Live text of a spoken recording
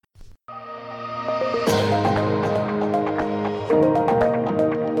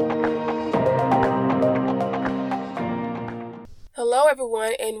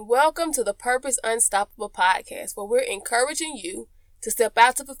everyone, and welcome to the Purpose Unstoppable podcast, where we're encouraging you to step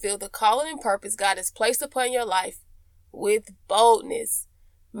out to fulfill the calling and purpose God has placed upon your life with boldness.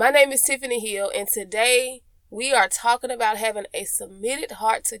 My name is Tiffany Hill, and today we are talking about having a submitted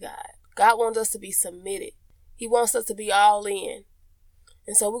heart to God. God wants us to be submitted. He wants us to be all in.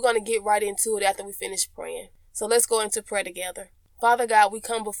 And so we're going to get right into it after we finish praying. So let's go into prayer together. Father God, we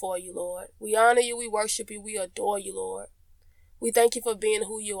come before you, Lord. We honor you, we worship you, we adore you, Lord. We thank you for being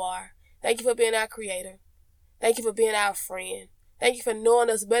who you are. Thank you for being our creator. Thank you for being our friend. Thank you for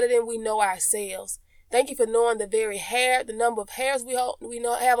knowing us better than we know ourselves. Thank you for knowing the number of hairs we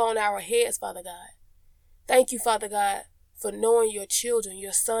have on our heads, Father God. Thank you, Father God, for knowing your children,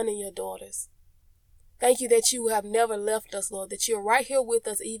 your son and your daughters. Thank you that you have never left us, Lord, that you're right here with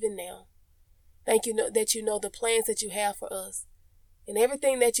us even now. Thank you that you know the plans that you have for us. And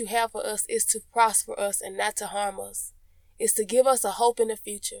everything that you have for us is to prosper us and not to harm us. It's to give us a hope in the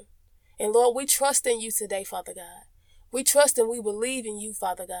future. And Lord, we trust in you today, Father God. We trust and we believe in you,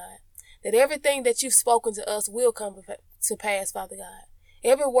 Father God, that everything that you've spoken to us will come to pass, Father God.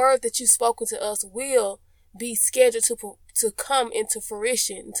 Every word that you've spoken to us will be scheduled to come into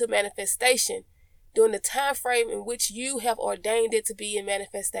fruition, into manifestation during the time frame in which you have ordained it to be in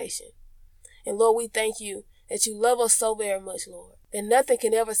manifestation. And Lord, we thank you that you love us so very much, Lord, that nothing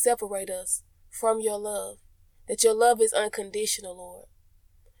can ever separate us from your love. That your love is unconditional, Lord.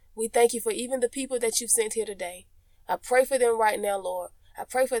 We thank you for even the people that you've sent here today. I pray for them right now, Lord. I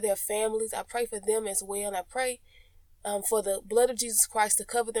pray for their families. I pray for them as well. And I pray for the blood of Jesus Christ to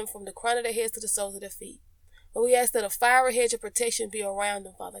cover them from the crown of their heads to the soles of their feet. But we ask that a fiery hedge of protection be around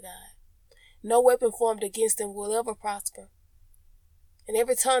them, Father God. No weapon formed against them will ever prosper. And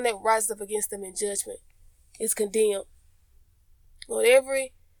every tongue that rises up against them in judgment is condemned. Lord,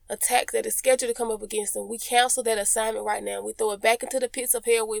 every attack that is scheduled to come up against them, we cancel that assignment right now. We throw it back into the pits of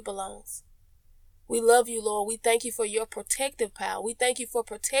hell where it belongs. We love you, Lord. We thank you for your protective power. We thank you for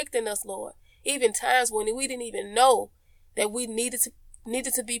protecting us, Lord, even times when we didn't even know that we needed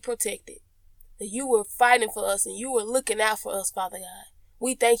to be protected, that you were fighting for us and you were looking out for us, Father God.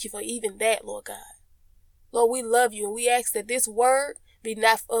 We thank you for even that, Lord God. Lord, we love you, and we ask that this word be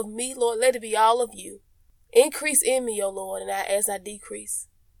not of me, Lord. Let it be all of you. Increase in me, O Lord, and as I decrease.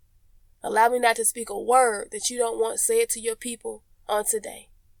 Allow me not to speak a word that you don't want said to your people on today.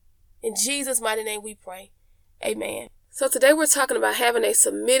 In Jesus' mighty name we pray. Amen. So today we're talking about having a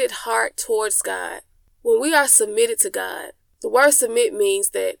submitted heart towards God. When we are submitted to God, the word submit means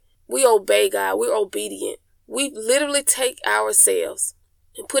that we obey God. We're obedient. We literally take ourselves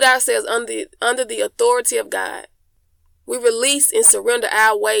and put ourselves under the authority of God. We release and surrender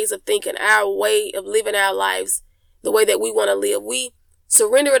our ways of thinking, our way of living our lives, the way that we want to live. We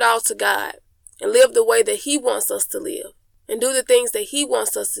surrender it all to God and live the way that he wants us to live and do the things that he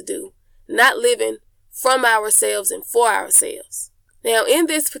wants us to do, not living from ourselves and for ourselves. Now, in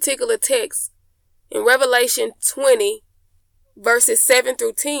this particular text, in Revelation 20, verses 7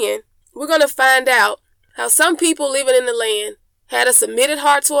 through 10, we're going to find out how some people living in the land had a submitted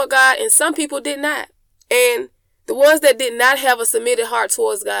heart toward God and some people did not. And the ones that did not have a submitted heart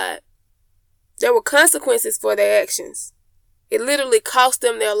towards God, there were consequences for their actions. It literally cost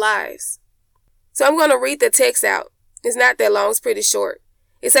them their lives. So I'm going to read the text out. It's not that long. It's pretty short.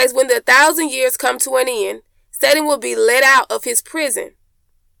 It says, when the 1,000 years come to an end, Satan will be let out of his prison.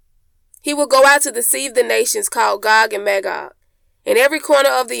 He will go out to deceive the nations called Gog and Magog. In every corner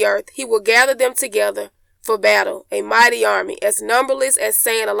of the earth, he will gather them together for battle, a mighty army, as numberless as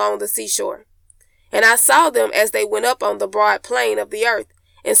sand along the seashore. And I saw them as they went up on the broad plain of the earth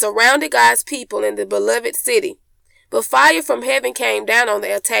and surrounded God's people in the beloved city. But fire from heaven came down on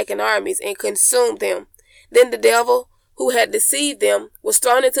the attacking armies and consumed them. Then the devil who had deceived them was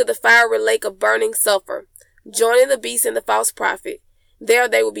thrown into the fiery lake of burning sulfur, joining the beast and the false prophet. There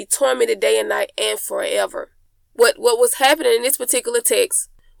they will be tormented day and night and forever. What was happening in this particular text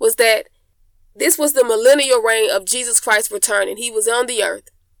was that this was the millennial reign of Jesus Christ returning. He was on the earth.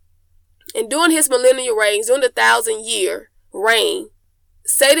 And during his millennial reign, during the 1,000-year reign,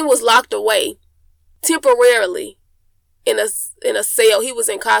 Satan was locked away temporarily in a cell. He was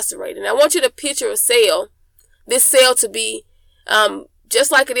incarcerated. And I want you to picture a cell, this cell to be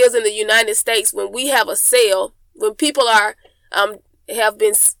just like it is in the United States when we have a cell. When people are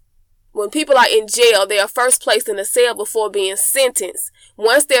when people are in jail, they are first placed in a cell before being sentenced.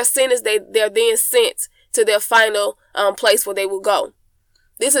 Once they're sentenced, they're then sent to their final place where they will go.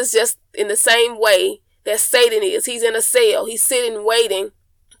 This is just in the same way that Satan is. He's in a cell. He's sitting waiting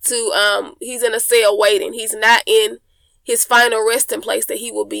he's in a cell waiting. He's not in his final resting place that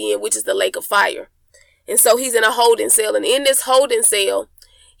he will be in, which is the lake of fire. And so he's in a holding cell. And in this holding cell,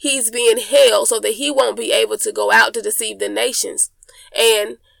 he's being held so that he won't be able to go out to deceive the nations.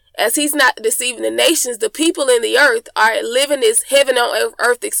 And as he's not deceiving the nations, the people in the earth are living this heaven on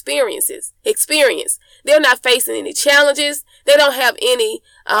earth experience. They're not facing any challenges. They don't have any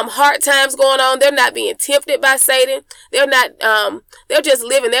hard times going on. They're not being tempted by Satan. They're just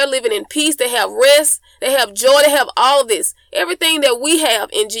living. They're living in peace. They have rest. They have joy. They have all this. Everything that we have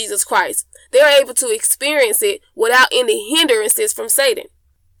in Jesus Christ. They're able to experience it without any hindrances from Satan.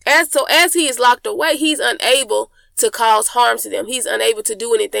 As he is locked away, he's unable to cause harm to them. He's unable to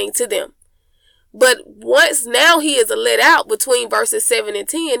do anything to them. But once now he is let out between verses 7 and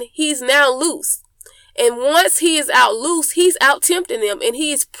 10, he's now loose. And once he is out loose, he's out tempting them. And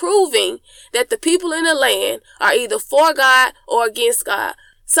he is proving that the people in the land are either for God or against God.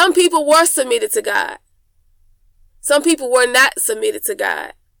 Some people were submitted to God. Some people were not submitted to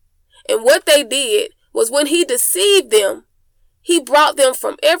God. And what they did was when he deceived them, he brought them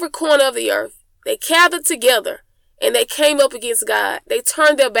from every corner of the earth. They gathered together and they came up against God. They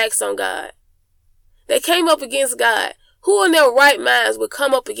turned their backs on God. They came up against God. Who in their right minds would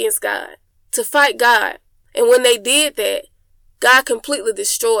come up against God to fight God? And when they did that, God completely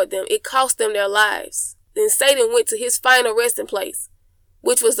destroyed them. It cost them their lives. Then Satan went to his final resting place,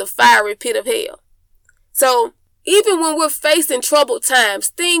 which was the fiery pit of hell. So even when we're facing troubled times,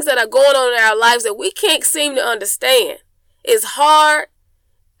 things that are going on in our lives that we can't seem to understand, it's hard.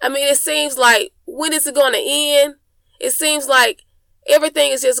 I mean, it seems like, when is it going to end? It seems like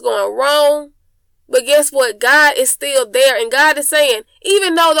everything is just going wrong. But guess what? God is still there. And God is saying,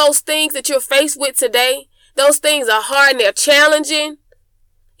 even though those things that you're faced with today, those things are hard and they're challenging,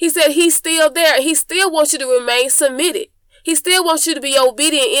 he said he's still there. He still wants you to remain submitted. He still wants you to be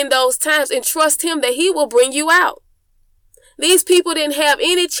obedient in those times and trust him that he will bring you out. These people didn't have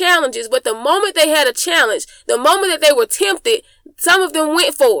any challenges, but the moment they had a challenge, the moment that they were tempted, some of them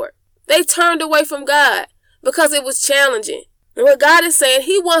went for it. They turned away from God because it was challenging. And what God is saying,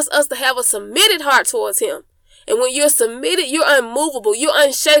 he wants us to have a submitted heart towards him. And when you're submitted, you're unmovable. You're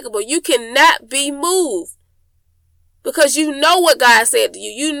unshakable. You cannot be moved because you know what God said to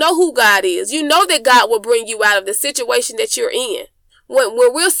you. You know who God is. You know that God will bring you out of the situation that you're in. When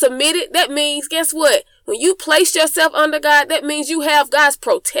we're submitted, that means, guess what? When you place yourself under God, that means you have God's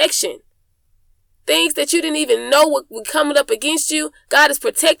protection. Things that you didn't even know were coming up against you, God is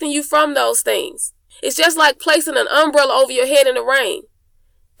protecting you from those things. It's just like placing an umbrella over your head in the rain.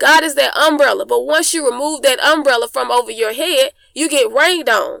 God is that umbrella, but once you remove that umbrella from over your head, you get rained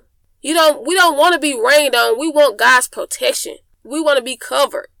on. We don't want to be rained on. We want God's protection. We want to be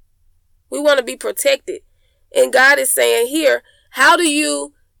covered. We want to be protected. And God is saying here, how do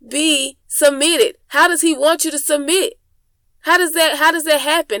you be submitted? How does he want you to submit? How does that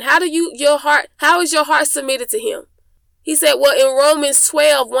happen? How is your heart submitted to him? He said, well, in Romans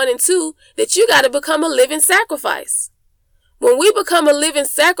 12, 1 and 2, that you got to become a living sacrifice. When we become a living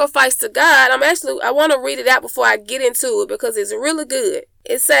sacrifice to God, I want to read it out before I get into it because it's really good.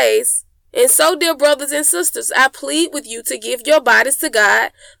 It says, and so, dear brothers and sisters, I plead with you to give your bodies to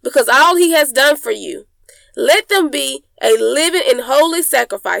God because all he has done for you. Let them be a living and holy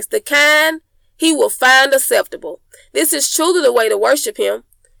sacrifice, the kind he will find acceptable. This is truly the way to worship him.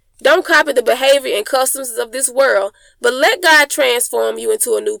 Don't copy the behavior and customs of this world, but let God transform you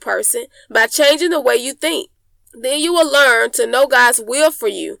into a new person by changing the way you think. Then you will learn to know God's will for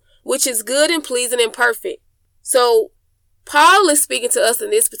you, which is good and pleasing and perfect. So Paul is speaking to us in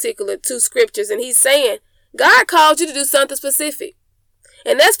this particular 2 scriptures, and he's saying, God called you to do something specific.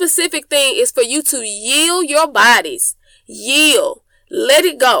 And that specific thing is for you to yield your bodies. Yield. Let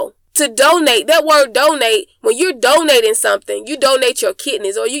it go. To donate. That word donate, when you're donating something, you donate your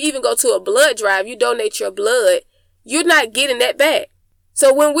kidneys, or you even go to a blood drive, you donate your blood. You're not getting that back.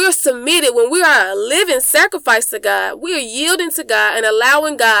 So when we're submitted, when we are a living sacrifice to God, we are yielding to God and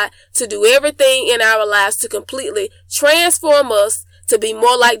allowing God to do everything in our lives to completely transform us to be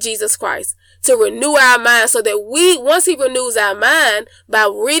more like Jesus Christ, to renew our mind so that once he renews our mind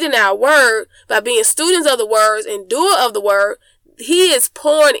by reading our word, by being students of the words and doer of the word, he is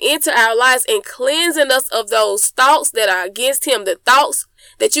pouring into our lives and cleansing us of those thoughts that are against him, the thoughts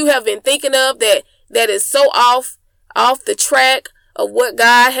that you have been thinking of that is so off the track of what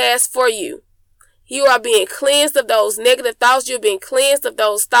God has for you. You are being cleansed of those negative thoughts. You're being cleansed of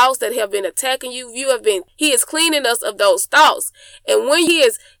those thoughts that have been attacking you. He is cleaning us of those thoughts. And when he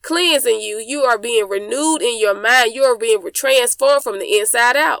is cleansing you, you are being renewed in your mind. You are being transformed from the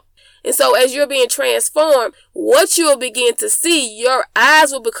inside out. And so as you're being transformed, what you'll begin to see, your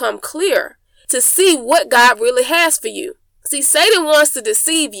eyes will become clear to see what God really has for you. See, Satan wants to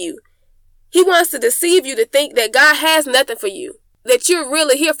deceive you. He wants to deceive you to think that God has nothing for you, that you're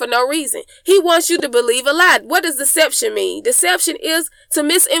really here for no reason. He wants you to believe a lie. What does deception mean? Deception is to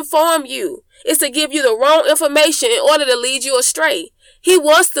misinform you. It's to give you the wrong information in order to lead you astray. He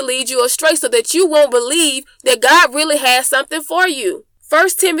wants to lead you astray so that you won't believe that God really has something for you.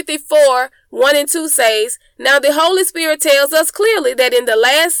 1 Timothy 4:1-2 says, "Now the Holy Spirit tells us clearly that in the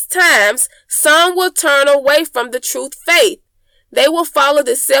last times some will turn away from the truth faith. They will follow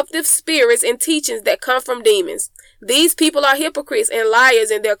deceptive spirits and teachings that come from demons. These people are hypocrites and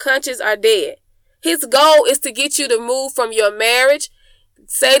liars, and their consciences are dead." His goal is to get you to move from your marriage.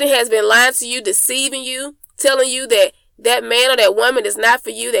 Satan has been lying to you, deceiving you, telling you that that man or that woman is not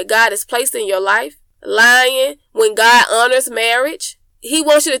for you, that God has placed in your life. Lying when God honors marriage. He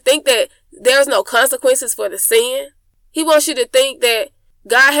wants you to think that there's no consequences for the sin. He wants you to think that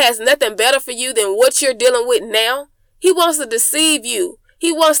God has nothing better for you than what you're dealing with now. He wants to deceive you.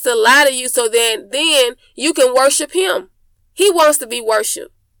 He wants to lie to you so then you can worship him. He wants to be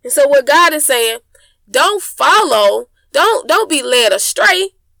worshiped. And so what God is saying, don't be led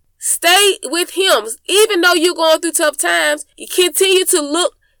astray. Stay with him. Even though you're going through tough times, you continue to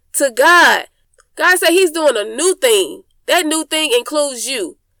look to God. God said he's doing a new thing. That new thing includes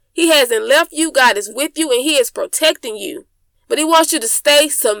you. He hasn't left you. God is with you and he is protecting you. But he wants you to stay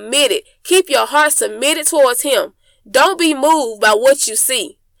submitted. Keep your heart submitted towards him. Don't be moved by what you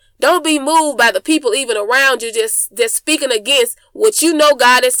see. Don't be moved by the people even around you just speaking against what you know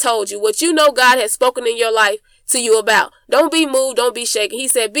God has told you, what you know God has spoken in your life to you about. Don't be moved. Don't be shaken. He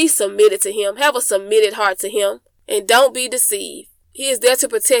said be submitted to him. Have a submitted heart to him and don't be deceived. He is there to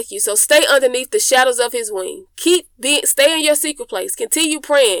protect you. So stay underneath the shadows of his wing. Stay in your secret place. Continue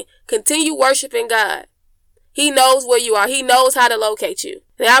praying. Continue worshiping God. He knows where you are. He knows how to locate you.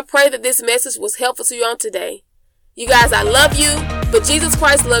 And I pray that this message was helpful to you on today. You guys, I love you, but Jesus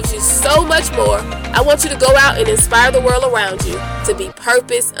Christ loves you so much more. I want you to go out and inspire the world around you to be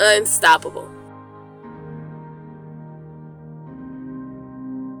purpose unstoppable.